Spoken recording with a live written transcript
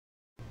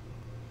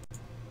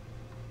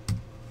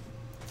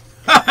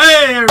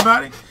Hey,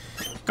 everybody.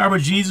 Carbo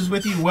Jesus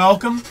with you.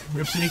 Welcome.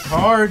 Rip City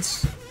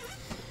Cards.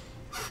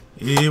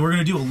 We're going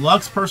to do a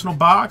Luxe Personal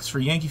box for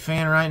Yankee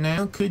Fan right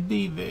now. Could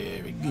be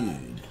very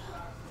good.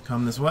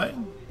 Come this way.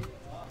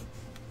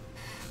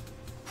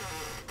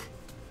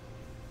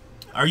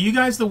 Are you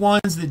guys the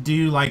ones that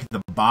do, like,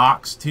 the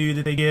box, too,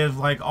 that they give,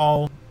 like,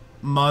 all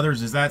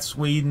mothers? Is that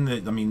Sweden?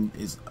 That, I mean,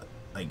 is,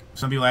 like,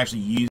 some people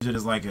actually use it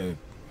as, like a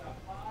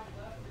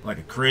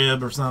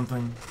crib or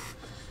something?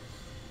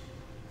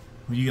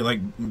 You get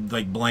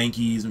like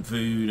blankies and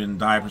food and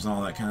diapers and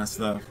all that kind of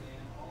stuff.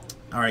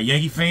 All right,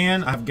 Yankee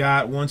Fan. I've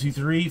got 1, 2,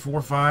 3,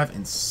 4, 5,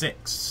 and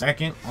 6.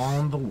 Second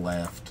on the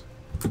left.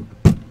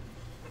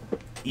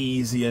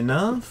 Easy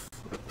enough.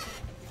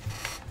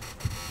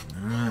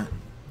 All right. I'm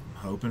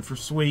hoping for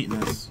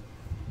sweetness.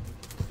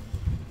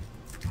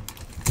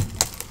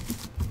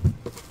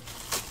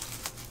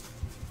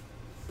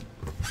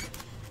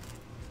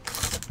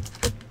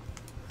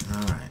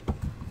 All right.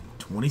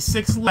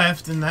 26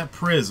 left in that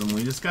prism.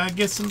 We just gotta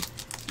get some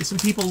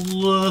people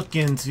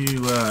looking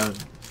to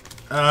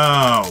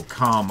oh,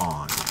 come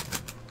on.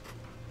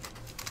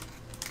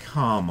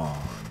 Come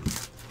on.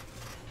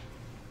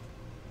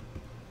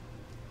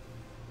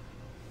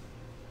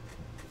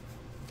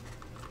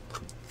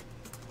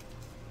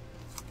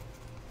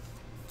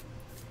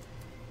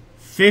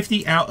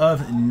 $50 out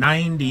of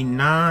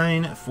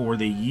 99 for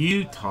the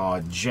Utah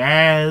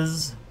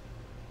Jazz.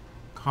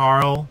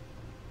 Karl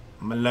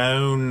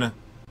Malone.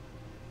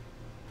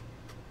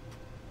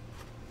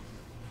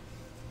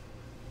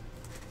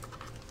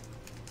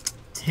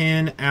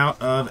 $10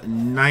 out of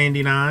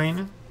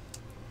 99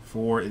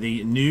 for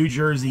the New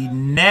Jersey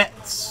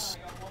Nets.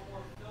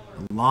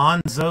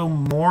 Alonzo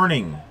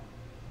Mourning.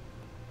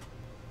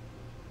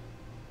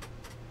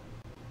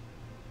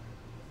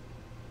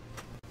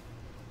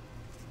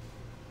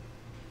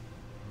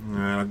 All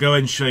right, I'll go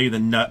ahead and show you the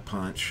nut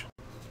punch.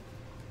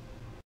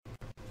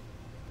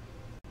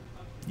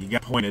 You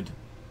got pointed.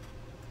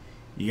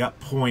 You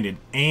got pointed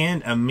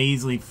and a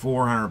measly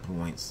 400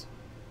 points.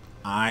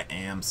 I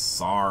am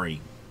sorry.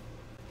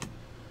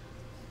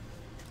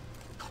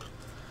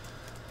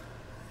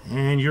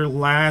 And your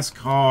last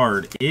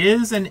card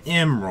is an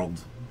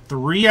Emerald.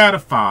 3 out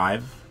of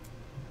 5.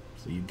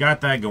 So you've got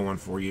that going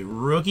for you.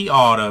 Rookie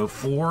auto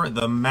for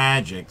the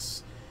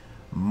Magics.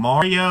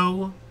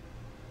 Mario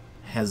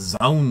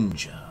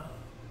Hezonja.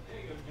 There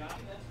you go,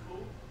 Johnny. That's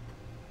cool.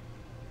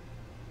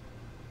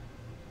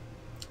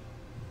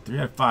 3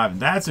 out of 5.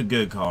 That's a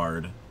good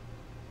card.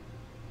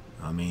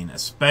 I mean,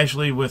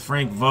 especially with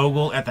Frank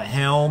Vogel at the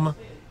helm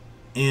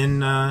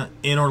in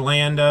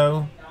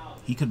Orlando.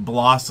 He could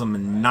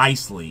blossom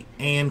nicely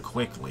and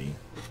quickly.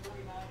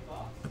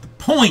 But the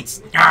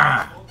points!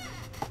 Ah!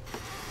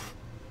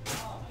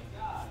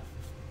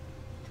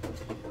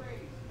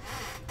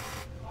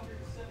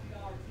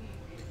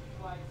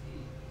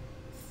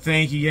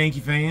 Thank you, Yankee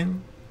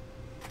Fan.